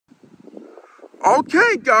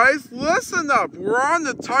Okay, guys, listen up. We're on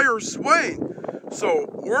the tire swing. So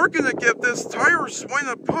we're gonna give this tire swing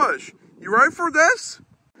a push. You ready for this?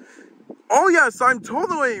 Oh yes, I'm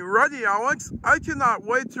totally ready, Alex. I cannot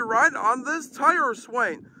wait to ride on this tire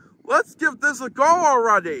swing. Let's give this a go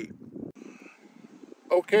already.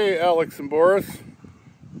 Okay, Alex and Boris,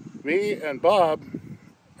 me and Bob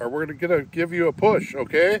we're gonna give you a push,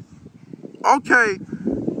 okay? Okay,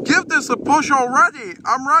 give this a push already.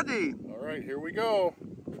 I'm ready. All right, here we go.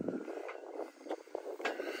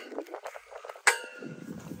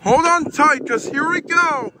 Hold on tight, because here we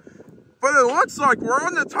go. But it looks like we're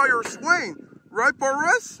on the tire swing. Right,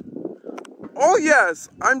 Boris? Oh, yes.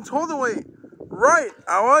 I'm totally right,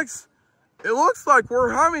 Alex. It looks like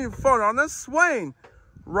we're having fun on this swing.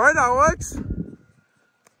 Right, Alex?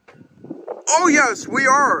 Oh, yes, we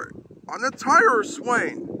are. On the tire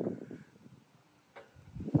swing.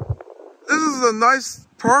 This is the nice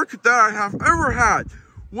park that I have ever had.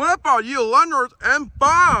 What about you, Leonard and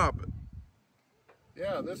Bob?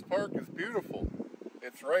 Yeah, this park is beautiful.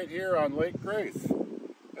 It's right here on Lake Grace.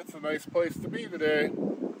 It's a nice place to be today.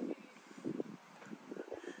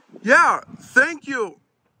 Yeah, thank you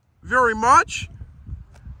very much.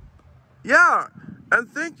 Yeah, and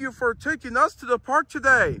thank you for taking us to the park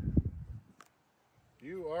today.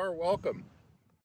 You are welcome.